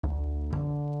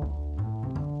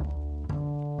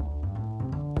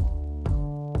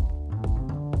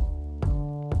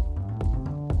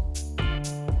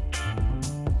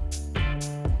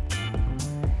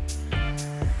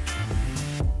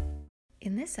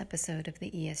this episode of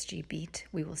the ESG Beat,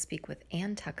 we will speak with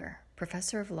Ann Tucker,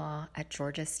 Professor of Law at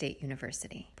Georgia State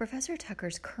University. Professor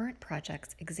Tucker's current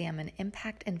projects examine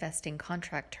impact investing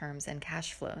contract terms and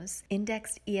cash flows,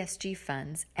 indexed ESG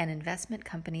funds, and investment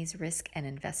companies' risk and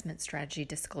investment strategy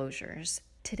disclosures.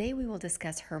 Today we will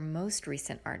discuss her most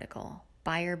recent article,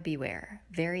 Buyer Beware,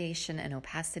 Variation and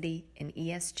Opacity in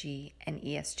ESG and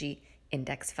ESG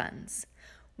Index Funds.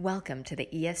 Welcome to the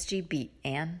ESG Beat,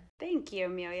 Ann. Thank you,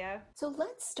 Amelia. So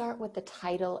let's start with the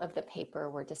title of the paper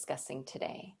we're discussing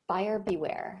today. Buyer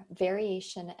Beware,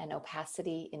 Variation and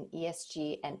Opacity in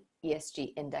ESG and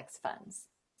ESG Index Funds.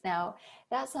 Now,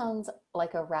 that sounds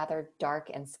like a rather dark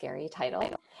and scary title.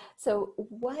 So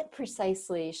what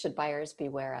precisely should buyers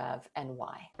beware of and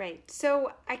why? Right.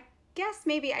 So I guess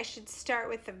maybe I should start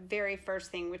with the very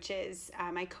first thing, which is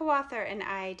my co-author and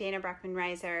I, Dana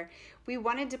Brockman-Reiser, we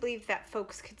wanted to believe that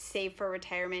folks could save for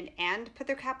retirement and put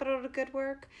their capital to good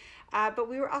work. But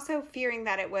we were also fearing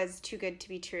that it was too good to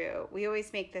be true. We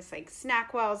always make this like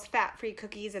Snackwell's fat-free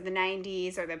cookies of the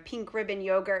 90s or the pink ribbon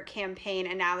yogurt campaign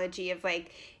analogy of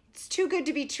like, it's too good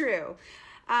to be true.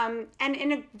 And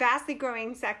in a vastly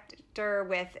growing sector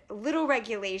with little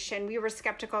regulation, we were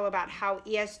skeptical about how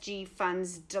ESG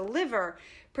funds deliver,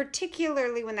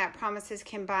 particularly when that promise is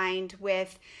combined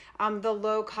with the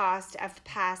low cost of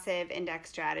passive index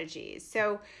strategies.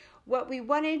 So what we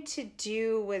wanted to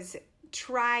do was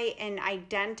try and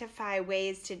identify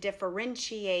ways to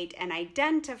differentiate and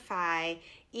identify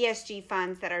ESG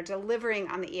funds that are delivering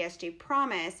on the ESG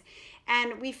promise.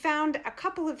 And we found a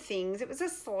couple of things. It was a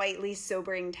slightly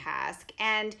sobering task.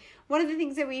 And one of the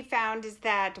things that we found is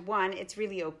that, one, it's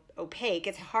really opaque.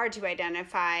 It's hard to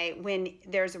identify when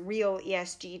there's real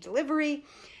ESG delivery.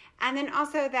 And then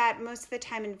also that most of the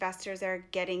time investors are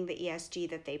getting the ESG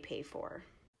that they pay for.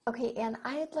 Okay, and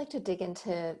I'd like to dig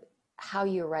into how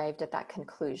you arrived at that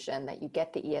conclusion that you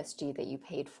get the ESG that you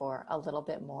paid for a little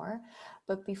bit more.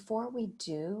 But before we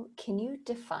do, can you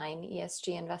define ESG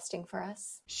investing for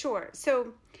us? Sure.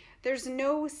 So there's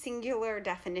no singular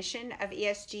definition of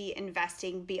ESG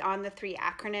investing beyond the three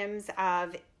acronyms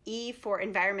of E for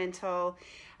environmental,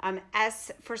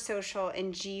 S for social,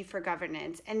 and G for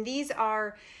governance. And these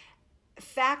are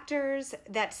factors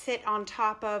that sit on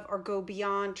top of or go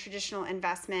beyond traditional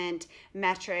investment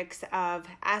metrics of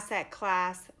asset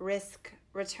class, risk,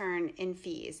 return, and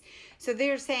fees. So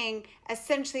they're saying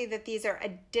essentially that these are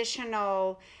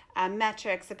additional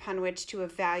metrics upon which to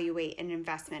evaluate an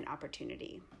investment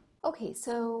opportunity. Okay,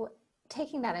 so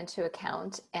taking that into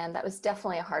account, and that was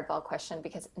definitely a hardball question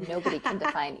because nobody can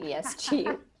define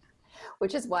ESG,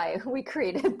 which is why we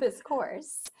created this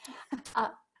course.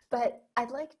 But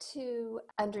I'd like to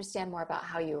understand more about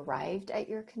how you arrived at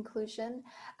your conclusion.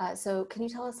 So can you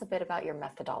tell us a bit about your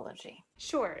methodology?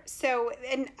 Sure. So,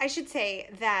 and I should say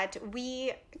that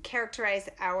we characterize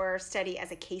our study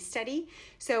as a case study.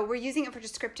 So we're using it for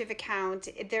descriptive account.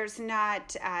 There's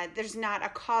not a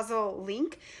causal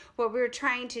link. What we're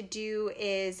trying to do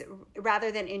is,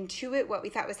 rather than intuit what we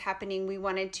thought was happening, we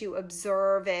wanted to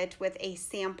observe it with a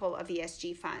sample of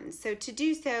ESG funds. So to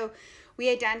do so, we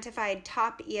identified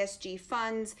top ESG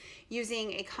funds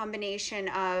using a combination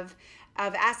of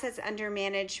assets under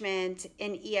management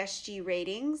and ESG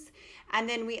ratings. And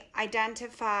then we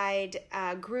identified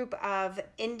a group of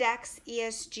index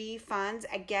ESG funds,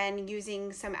 again,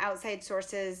 using some outside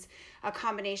sources, a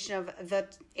combination of the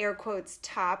air quotes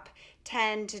top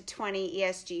 10 to 20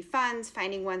 ESG funds,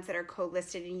 finding ones that are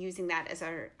co-listed and using that as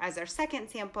our second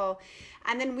sample.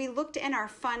 And then we looked in our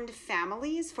fund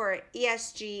families for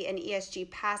ESG and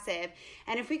ESG passive.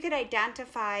 And if we could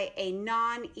identify a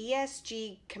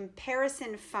non-ESG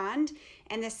comparison fund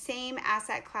in the same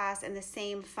asset class and the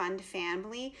same fund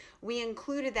family, we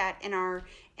included that in our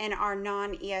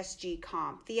non-ESG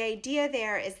comp. The idea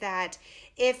there is that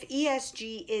if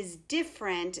ESG is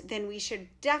different, then we should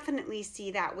definitely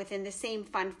see that within the same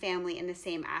fund family and the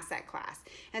same asset class.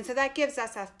 And so that gives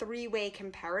us a three-way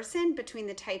comparison between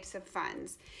the types of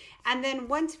funds. And then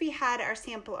once we had our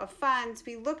sample of funds,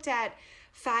 we looked at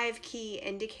 5 key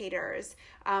indicators.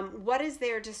 What is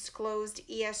their disclosed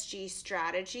ESG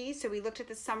strategy? So we looked at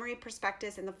the summary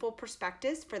prospectus and the full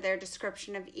prospectus for their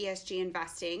description of ESG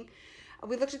investing.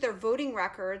 We looked at their voting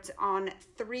records on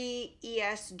 3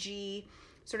 ESG,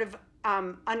 sort of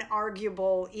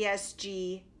unarguable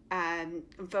ESG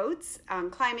votes on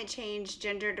climate change,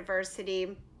 gender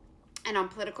diversity, and on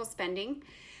political spending.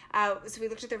 So we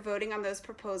looked at their voting on those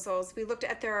proposals. We looked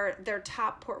at their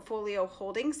top portfolio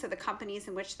holdings, so the companies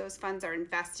in which those funds are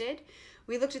invested.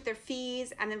 We looked at their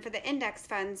fees, and then for the index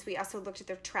funds, we also looked at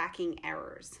their tracking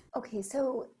errors. Okay,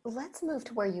 so let's move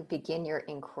to where you begin your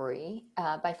inquiry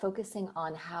by focusing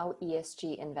on how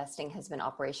ESG investing has been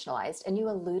operationalized. And you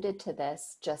alluded to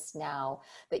this just now,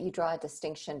 that you draw a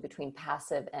distinction between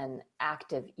passive and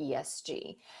active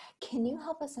ESG. Can you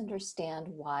help us understand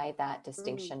why that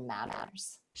distinction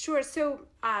matters? Sure. So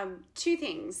two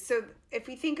things. So if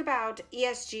we think about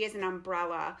ESG as an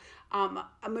umbrella,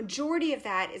 a majority of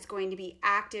that is going to be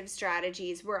active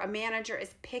strategies where a manager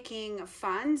is picking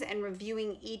funds and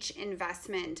reviewing each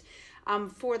investment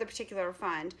for the particular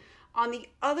fund. On the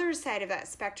other side of that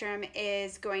spectrum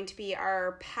is going to be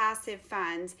our passive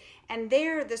funds. And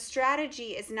there, the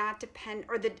strategy is not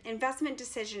or the investment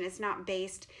decision is not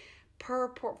based per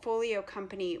portfolio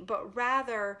company, but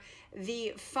rather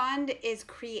the fund is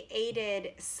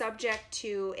created subject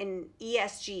to an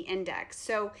ESG index.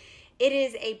 So it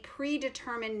is a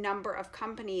predetermined number of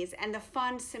companies, and the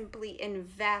fund simply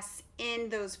invests in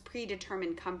those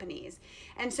predetermined companies.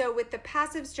 And so with the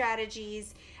passive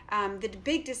strategies, the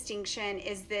big distinction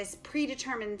is this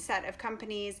predetermined set of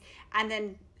companies, and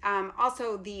then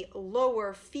also the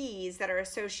lower fees that are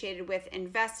associated with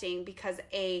investing, because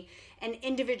an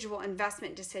individual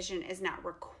investment decision is not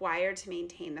required to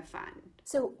maintain the fund.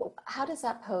 So how does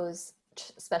that pose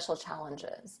special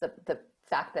challenges, the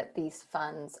fact that these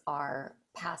funds are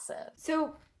passive?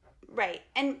 So, right.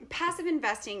 And passive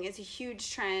investing is a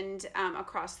huge trend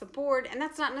across the board, and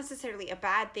that's not necessarily a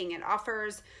bad thing. It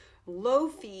offers low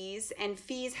fees, and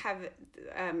fees have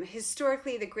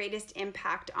historically the greatest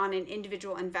impact on an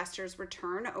individual investor's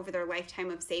return over their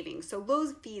lifetime of savings. So low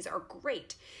fees are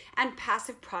great, and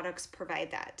passive products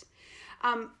provide that.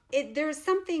 There's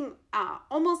something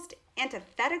almost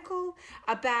antithetical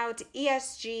about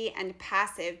ESG and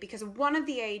passive, because one of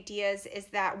the ideas is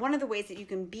that one of the ways that you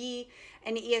can be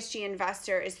an ESG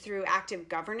investor is through active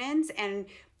governance and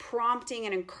prompting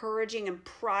and encouraging and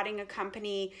prodding a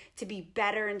company to be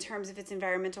better in terms of its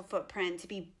environmental footprint, to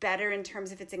be better in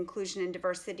terms of its inclusion and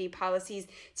diversity policies,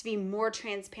 to be more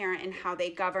transparent in how they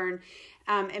govern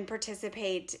and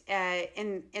participate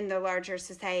in the larger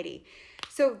society.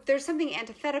 So there's something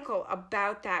antithetical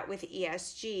about that with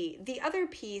ESG. The other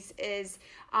piece is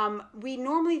we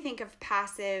normally think of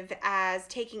passive as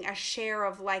taking a share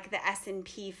of like the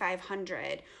S&P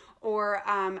 500 or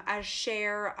a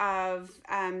share of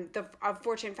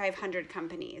Fortune 500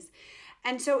 companies.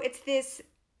 And so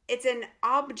it's an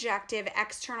objective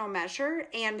external measure,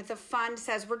 and the fund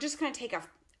says we're just going to take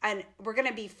we're going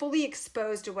to be fully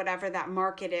exposed to whatever that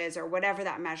market is or whatever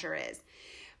that measure is.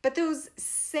 But those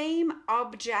same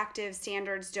objective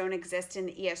standards don't exist in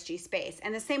the ESG space.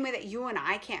 And the same way that you and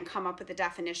I can't come up with a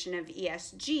definition of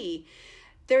ESG,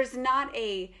 there's not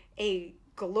a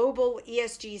global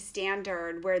ESG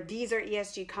standard where these are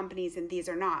ESG companies and these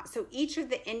are not. So each of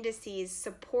the indices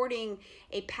supporting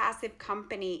a passive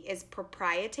company is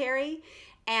proprietary,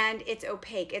 and it's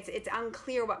opaque. It's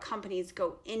unclear what companies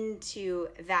go into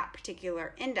that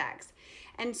particular index.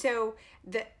 And so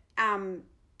the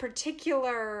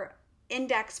particular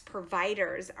index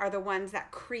providers are the ones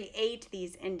that create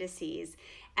these indices,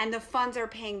 and the funds are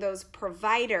paying those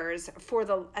providers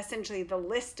for essentially the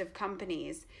list of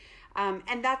companies.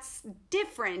 And that's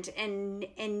different in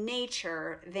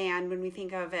nature than when we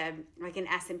think of an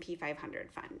S&P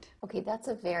 500 fund. Okay, that's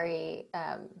a very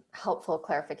helpful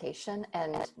clarification.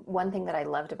 And one thing that I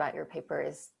loved about your paper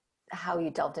is how you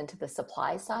delved into the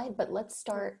supply side, but let's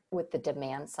start with the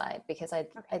demand side, because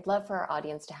I'd love for our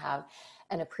audience to have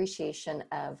an appreciation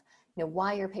of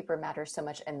why your paper matters so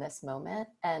much in this moment,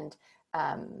 and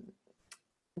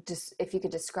just if you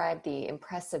could describe the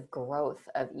impressive growth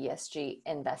of ESG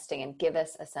investing and give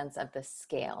us a sense of the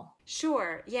scale.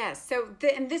 Sure, yes. So,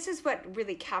 and this is what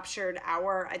really captured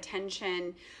our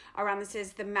attention around this,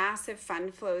 is the massive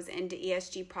fund flows into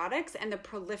ESG products and the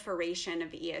proliferation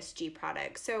of ESG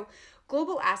products. So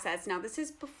global assets, now this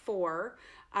is before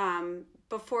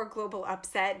global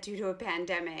upset due to a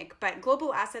pandemic, but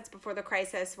global assets before the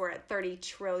crisis were at $30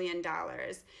 trillion.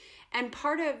 And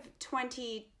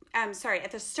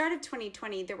at the start of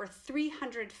 2020, there were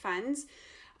 300 funds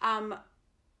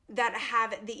that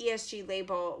have the ESG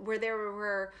label, where there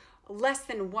were less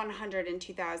than 100 in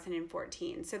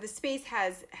 2014. So the space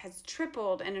has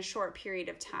tripled in a short period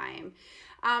of time.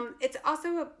 It's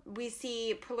also, we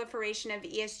see proliferation of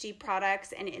ESG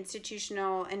products and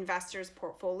institutional investors'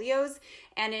 portfolios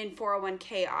and in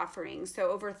 401k offerings.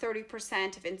 So over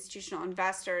 30% of institutional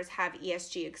investors have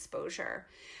ESG exposure.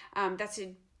 That's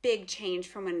a big change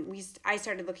from when I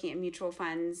started looking at mutual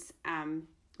funds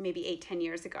maybe 8-10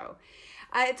 years ago.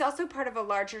 It's also part of a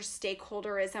larger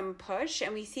stakeholderism push,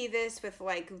 and we see this with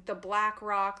like the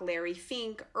BlackRock, Larry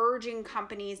Fink urging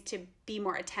companies to be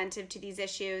more attentive to these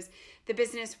issues, the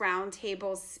Business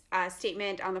Roundtable's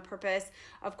statement on the purpose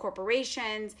of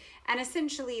corporations, and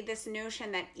essentially this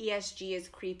notion that ESG is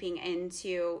creeping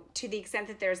into, to the extent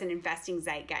that there's an investing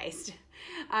zeitgeist.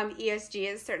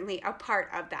 ESG is certainly a part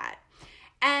of that.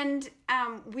 And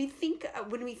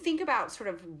when we think about sort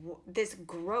of this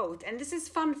growth, and this is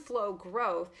fund flow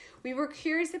growth, we were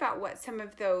curious about what some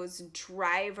of those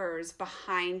drivers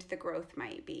behind the growth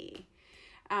might be.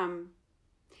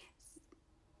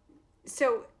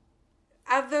 So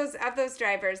of those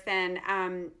drivers, then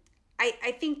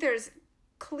I think there's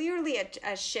clearly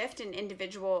a shift in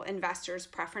individual investors'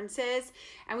 preferences.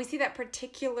 And we see that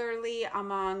particularly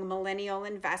among millennial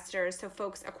investors, so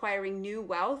folks acquiring new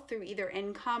wealth through either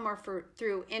income or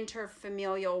through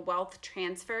interfamilial wealth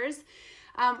transfers.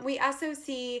 We also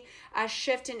see a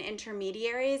shift in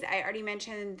intermediaries. I already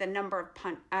mentioned the number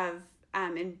of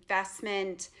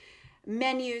investment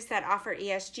menus that offer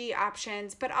ESG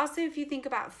options, but also if you think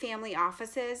about family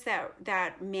offices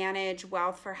that manage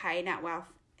wealth for high net wealth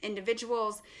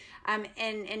individuals,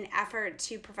 in an effort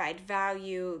to provide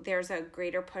value, there's a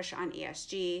greater push on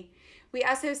ESG. We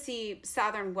also see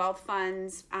sovereign wealth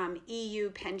funds, EU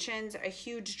pensions, a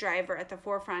huge driver at the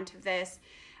forefront of this.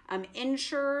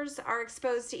 Insurers are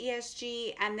exposed to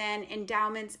ESG, and then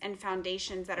endowments and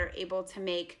foundations that are able to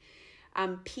make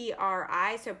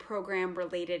PRI, so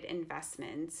program-related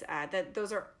investments.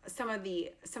 Those are some of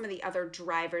the other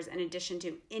drivers in addition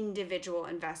to individual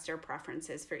investor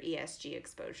preferences for ESG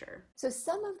exposure. So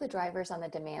some of the drivers on the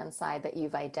demand side that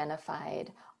you've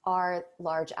identified are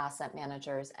large asset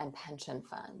managers and pension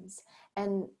funds.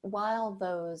 And while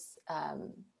those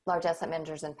large asset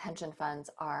managers and pension funds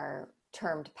are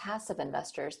termed passive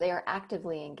investors, they are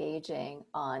actively engaging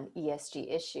on ESG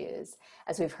issues,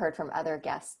 as we've heard from other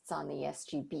guests on the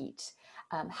ESG Beat.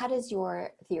 How does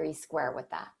your theory square with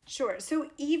that? Sure. So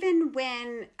even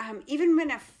when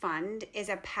a fund is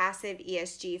a passive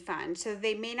ESG fund, so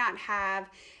they may not have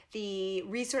the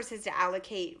resources to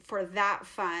allocate for that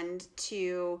fund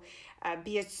to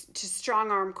to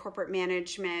strong arm corporate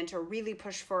management or really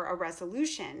push for a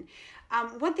resolution.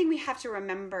 One thing we have to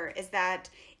remember is that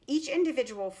each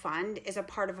individual fund is a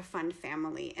part of a fund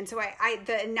family. And so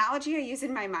the analogy I use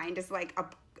in my mind is like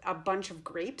a bunch of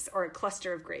grapes or a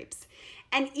cluster of grapes.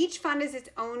 And each fund is its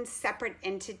own separate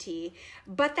entity,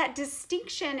 but that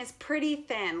distinction is pretty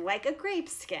thin, like a grape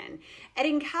skin. It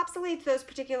encapsulates those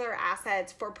particular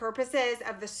assets for purposes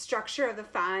of the structure of the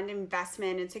fund,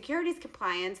 investment, and securities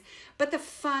compliance, but the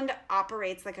fund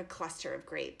operates like a cluster of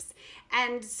grapes.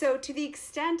 And so to the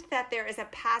extent that there is a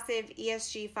passive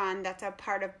ESG fund that's a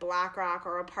part of BlackRock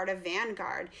or a part of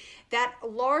Vanguard, that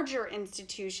larger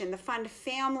institution, the fund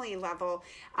family level,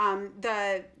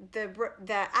 the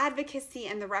advocacy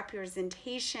and the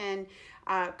representation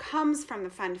comes from the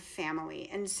fund family.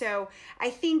 And so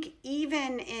I think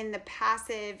even in the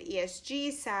passive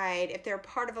ESG side, if they're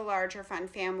part of a larger fund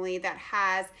family that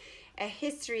has a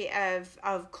history of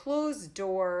closed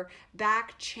door,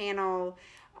 back channel,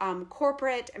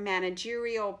 corporate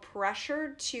managerial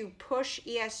pressure to push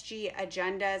ESG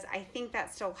agendas, I think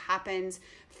that still happens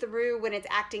through when it's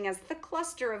acting as the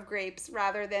cluster of grapes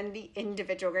rather than the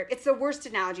individual grape. It's the worst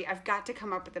analogy. I've got to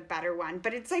come up with a better one,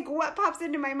 but it's like what pops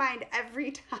into my mind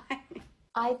every time.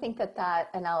 I think that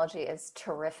analogy is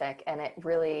terrific, and it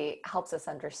really helps us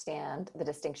understand the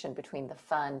distinction between the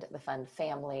fund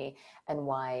family, and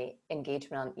why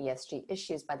engagement on ESG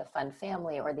issues by the fund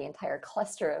family or the entire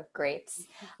cluster of grapes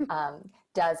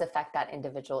does affect that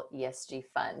individual ESG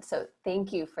fund. So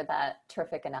thank you for that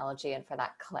terrific analogy and for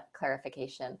that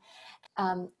clarification.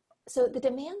 So the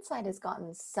demand side has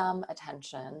gotten some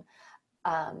attention,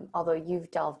 although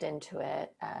you've delved into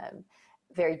it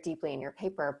very deeply in your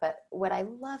paper. But what I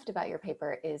loved about your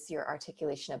paper is your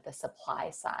articulation of the supply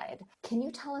side. Can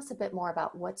you tell us a bit more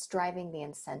about what's driving the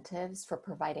incentives for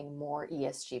providing more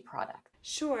ESG products?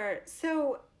 Sure.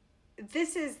 So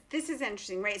this is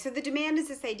interesting, right? So the demand is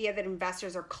this idea that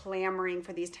investors are clamoring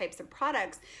for these types of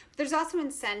products. But there's also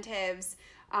incentives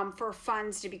for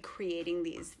funds to be creating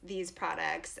these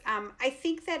products. I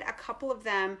think that a couple of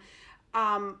them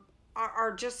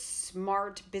are just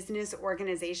smart business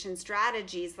organization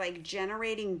strategies, like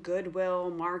generating goodwill,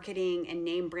 marketing, and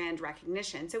name brand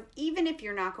recognition. So even if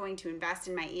you're not going to invest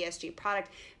in my ESG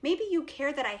product, maybe you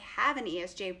care that I have an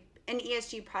ESG an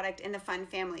ESG product in the fund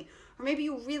family. Or maybe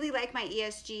you really like my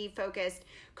ESG focused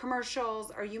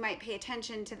commercials, or you might pay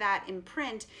attention to that in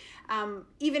print,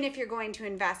 even if you're going to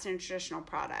invest in a traditional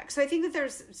product. So I think that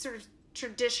there's sort of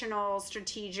traditional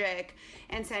strategic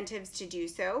incentives to do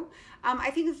so.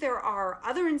 I think that there are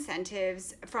other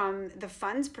incentives from the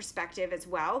fund's perspective as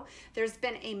well. There's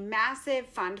been a massive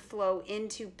fund flow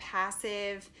into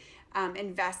passive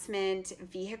investment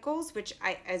vehicles, which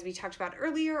as we talked about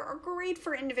earlier, are great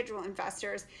for individual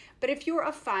investors. But if you're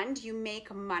a fund, you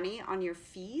make money on your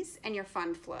fees and your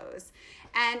fund flows.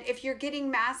 And if you're getting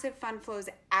massive fund flows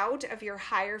out of your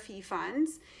higher fee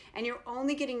funds and you're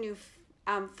only getting new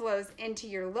flows into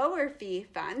your lower fee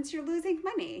funds, you're losing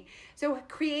money. So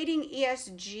creating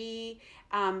ESG,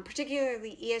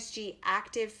 particularly ESG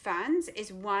active funds,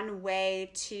 is one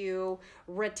way to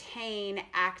retain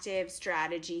active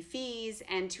strategy fees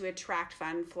and to attract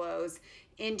fund flows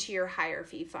into your higher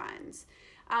fee funds.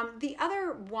 The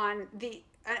other one,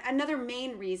 another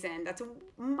main reason that's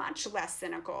much less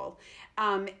cynical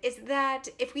is that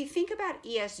if we think about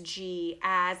ESG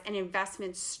as an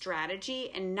investment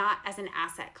strategy and not as an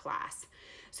asset class.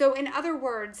 So in other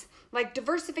words, like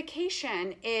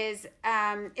diversification is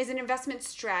an investment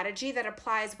strategy that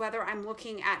applies whether I'm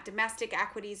looking at domestic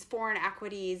equities, foreign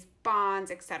equities,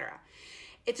 bonds, etc.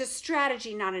 It's a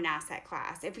strategy, not an asset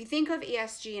class. If we think of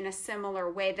ESG in a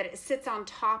similar way, that it sits on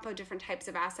top of different types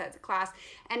of asset class,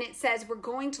 and it says we're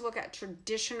going to look at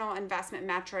traditional investment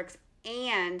metrics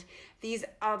and these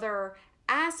other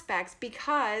aspects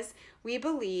because we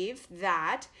believe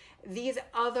that these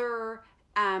other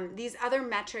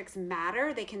metrics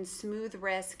matter. They can smooth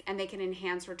risk and they can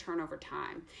enhance return over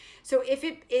time. So if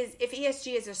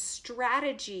ESG is a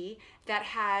strategy that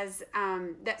has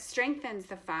that strengthens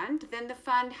the fund, then the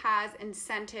fund has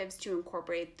incentives to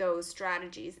incorporate those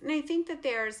strategies. And I think that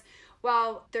there's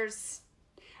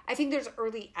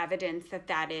early evidence that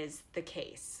that is the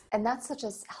case. And that's such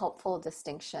a helpful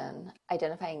distinction,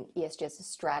 identifying ESG as a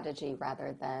strategy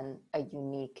rather than a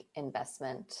unique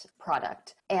investment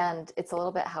product. And it's a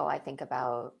little bit how I think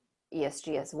about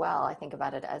ESG as well. I think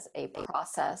about it as a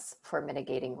process for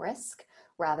mitigating risk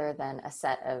rather than a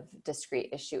set of discrete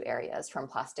issue areas, from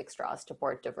plastic straws to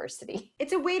board diversity.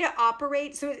 It's a way to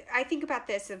operate. So I think about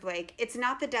this of like, it's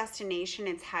not the destination,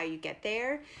 it's how you get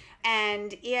there. And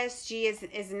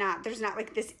ESG is not, there's not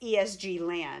like this ESG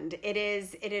land. It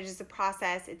is a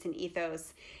process, it's an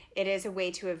ethos. It is a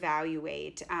way to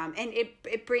evaluate, and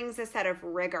it brings a set of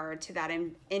rigor to that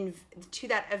to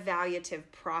that evaluative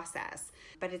process,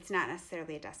 but it's not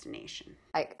necessarily a destination.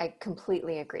 I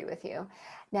completely agree with you.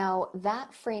 Now,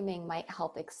 that framing might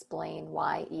help explain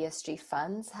why ESG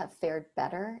funds have fared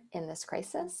better in this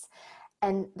crisis.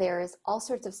 And there's all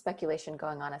sorts of speculation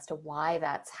going on as to why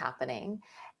that's happening.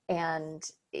 And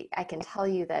I can tell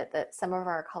you that some of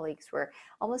our colleagues were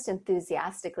almost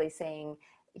enthusiastically saying,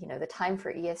 you know, the time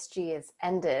for ESG is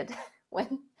ended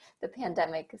when the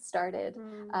pandemic started.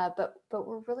 But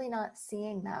we're really not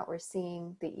seeing that. We're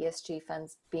seeing the ESG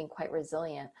funds being quite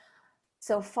resilient,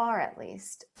 so far at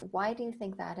least. Why do you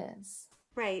think that is?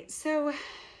 Right. So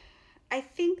I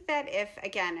think that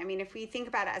if we think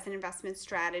about it as an investment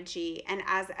strategy and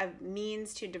as a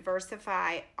means to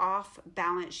diversify off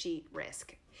balance sheet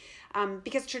risk,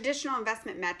 because traditional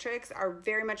investment metrics are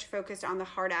very much focused on the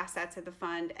hard assets of the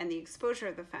fund and the exposure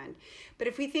of the fund. But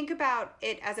if we think about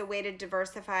it as a way to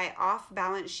diversify off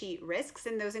balance sheet risks,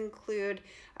 and those include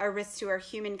risks to our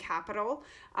human capital,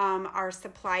 our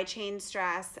supply chain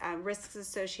stress, risks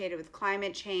associated with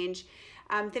climate change,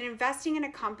 then investing in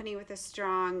a company with a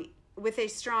strong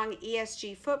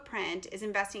ESG footprint is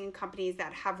investing in companies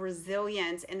that have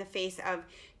resilience in the face of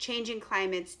changing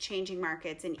climates, changing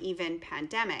markets, and even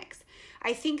pandemics.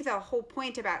 I think the whole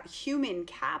point about human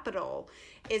capital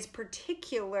and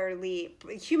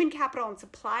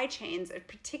supply chains are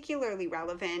particularly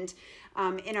relevant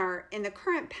in the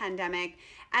current pandemic.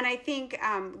 And I think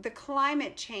the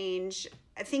climate change,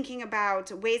 thinking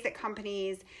about ways that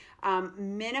companies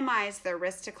minimize their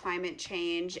risk to climate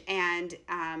change and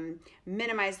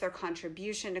minimize their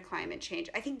contribution to climate change.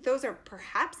 I think those are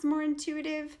perhaps more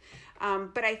intuitive,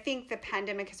 but I think the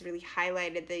pandemic has really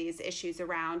highlighted these issues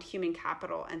around human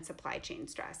capital and supply chain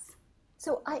stress.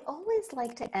 So I always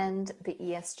like to end the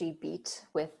ESG beat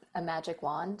with a magic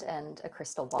wand and a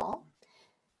crystal ball.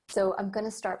 So I'm going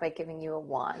to start by giving you a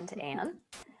wand, Anne.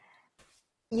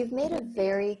 You've made a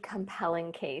very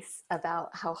compelling case about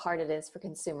how hard it is for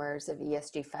consumers of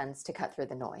ESG funds to cut through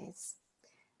the noise.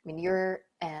 I mean, you're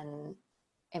an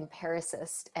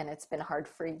empiricist, and it's been hard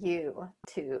for you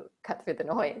to cut through the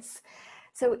noise.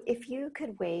 So if you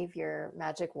could wave your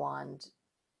magic wand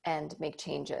and make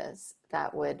changes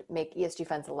that would make ESG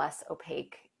funds less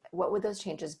opaque, what would those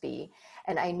changes be?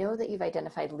 And I know that you've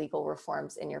identified legal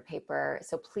reforms in your paper,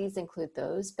 so please include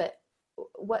those, but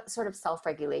what sort of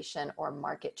self-regulation or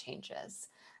market changes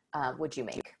would you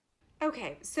make?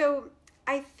 Okay, so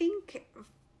I think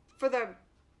for the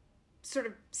sort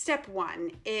of step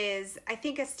one is, I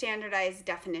think, a standardized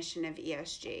definition of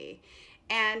ESG.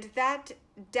 And that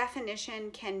definition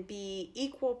can be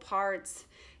equal parts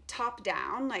top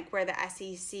down, like where the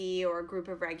SEC or a group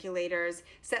of regulators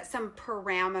set some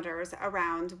parameters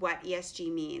around what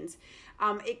ESG means.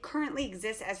 It currently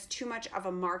exists as too much of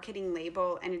a marketing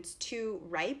label, and it's too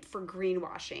ripe for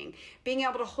greenwashing. Being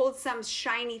able to hold some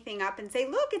shiny thing up and say,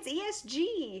 look, it's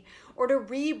ESG, or to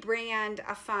rebrand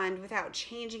a fund without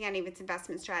changing any of its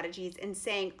investment strategies and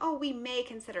saying, oh, we may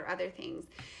consider other things.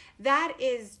 That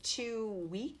is too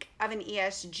weak of an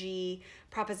ESG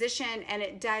proposition, and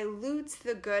it dilutes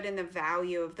the good and the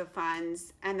value of the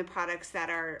funds and the products that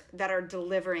are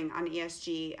delivering on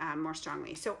ESG more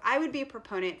strongly. So I would be a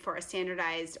proponent for a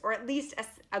standardized, or at least a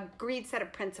agreed set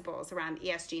of principles around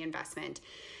ESG investment.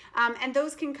 And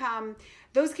those can come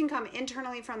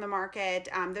internally from the market.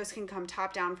 Those can come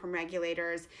top down from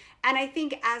regulators. And I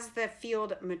think as the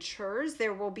field matures,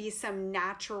 there will be some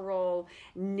natural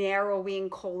narrowing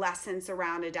coalescence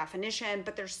around a definition,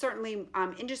 but there's certainly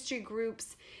industry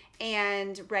groups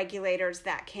and regulators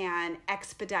that can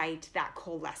expedite that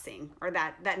coalescing or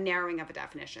that narrowing of a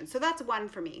definition. So that's one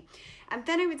for me. And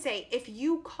then I would say, if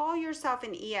you call yourself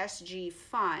an ESG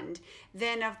fund,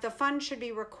 then the fund should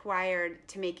be required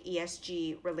to make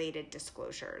ESG related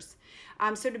disclosures.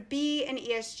 So to be an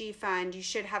ESG fund, you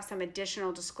should have some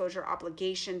additional disclosure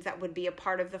obligations that would be a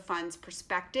part of the fund's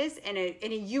prospectus in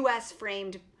a US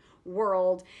framed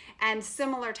world, and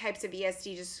similar types of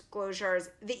ESG disclosures.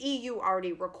 The EU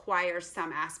already requires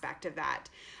some aspect of that.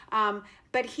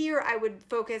 But here I would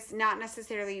focus not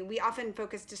necessarily, we often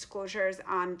focus disclosures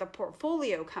on the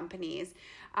portfolio companies,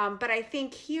 but I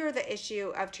think here the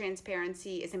issue of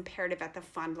transparency is imperative at the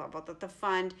fund level, that the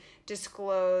fund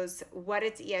disclose what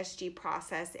its ESG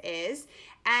process is.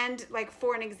 And like,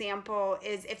 for an example,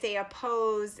 is if they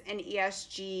oppose an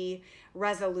ESG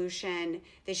resolution,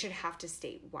 they should have to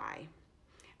state why.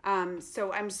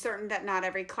 So I'm certain that not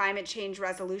every climate change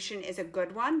resolution is a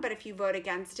good one, but if you vote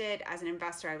against it, as an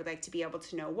investor, I would like to be able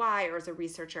to know why, or as a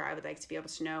researcher, I would like to be able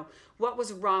to know what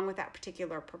was wrong with that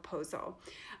particular proposal,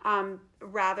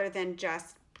 rather than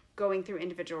just going through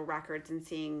individual records and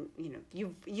seeing,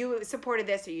 you supported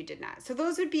this or you did not. So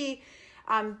those would be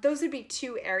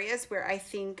two areas where I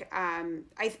think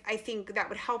I think that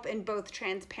would help in both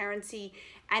transparency,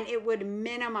 and it would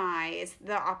minimize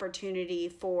the opportunity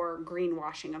for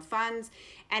greenwashing of funds.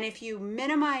 And if you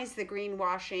minimize the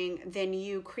greenwashing, then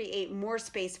you create more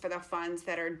space for the funds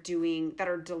that are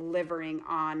delivering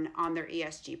on their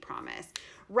ESG promise.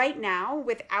 Right now,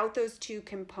 without those two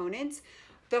components,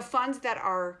 the funds that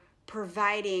are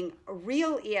providing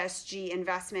real ESG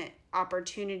investment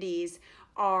opportunities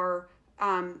are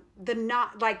the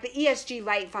ESG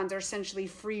light funds are essentially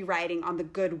free riding on the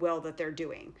goodwill that they're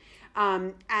doing.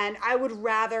 And I would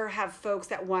rather have folks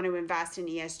that want to invest in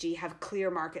ESG have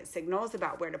clear market signals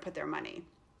about where to put their money.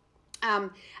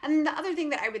 And then the other thing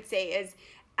that I would say is,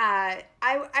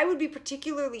 I would be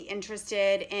particularly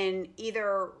interested in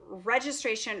either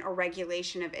registration or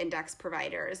regulation of index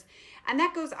providers. And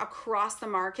that goes across the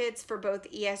markets for both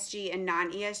ESG and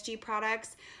non-ESG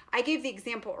products. I gave the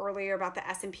example earlier about the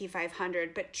S&P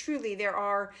 500, but truly there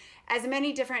are as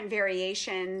many different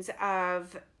variations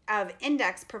of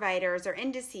index providers or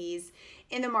indices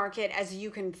in the market as you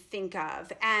can think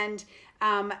of. And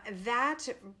that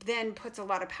then puts a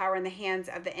lot of power in the hands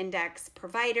of the index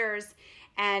providers,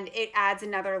 and it adds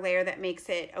another layer that makes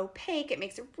it opaque. It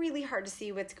makes it really hard to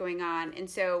see what's going on. And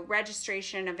so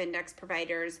registration of index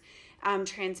providers,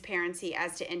 transparency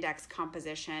as to index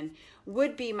composition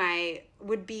would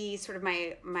be sort of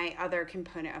my other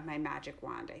component of my magic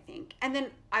wand, I think. And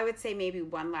then I would say maybe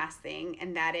one last thing,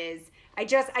 and that is, I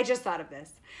just thought of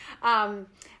this.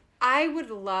 I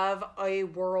would love a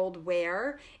world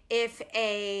where if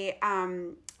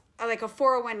like a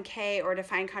 401k or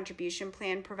defined contribution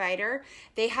plan provider,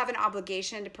 they have an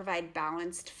obligation to provide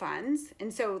balanced funds.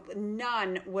 And so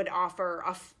none would offer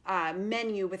a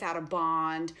menu without a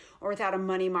bond or without a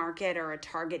money market or a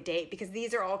target date, because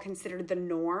these are all considered the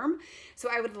norm. So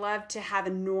I would love to have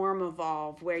a norm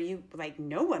evolve where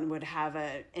no one would have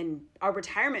a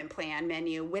retirement plan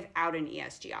menu without an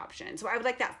ESG option. So I would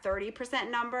like that 30%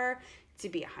 number to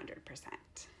be 100%.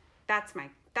 That's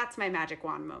my magic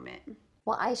wand moment.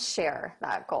 Well, I share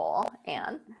that goal,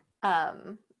 Anne.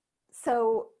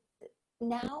 So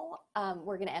Now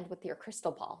we're going to end with your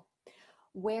crystal ball.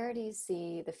 Where do you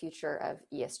see the future of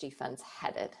ESG funds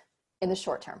headed in the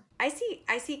short term? I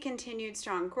see continued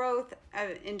strong growth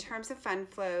in terms of fund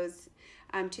flows.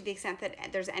 To the extent that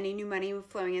there's any new money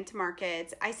flowing into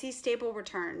markets, I see stable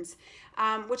returns,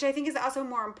 which I think is also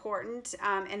more important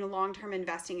in long-term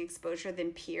investing exposure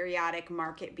than periodic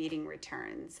market-beating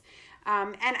returns.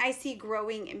 And I see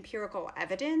growing empirical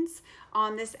evidence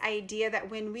on this idea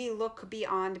that when we look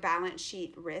beyond balance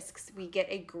sheet risks, we get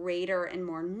a greater and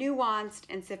more nuanced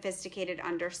and sophisticated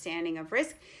understanding of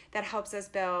risk that helps us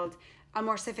build a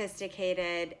more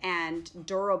sophisticated and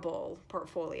durable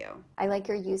portfolio. I like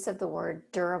your use of the word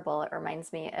durable. It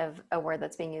reminds me of a word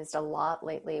that's being used a lot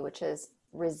lately, which is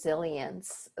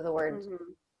resilience. The word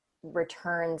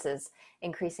returns is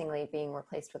increasingly being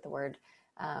replaced with the word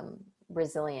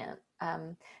resilient.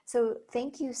 So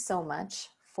thank you so much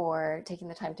for taking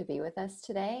the time to be with us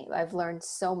today. I've learned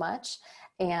so much,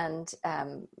 and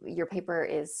your paper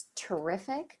is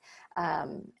terrific.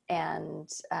 And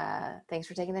thanks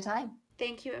for taking the time.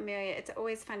 Thank you, Amelia. It's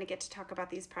always fun to get to talk about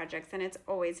these projects, and it's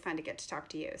always fun to get to talk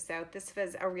to you. So this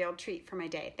was a real treat for my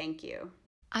day. Thank you.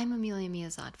 I'm Amelia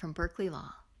Miazad from Berkeley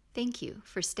Law. Thank you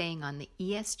for staying on the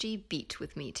ESG Beat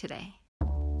with me today.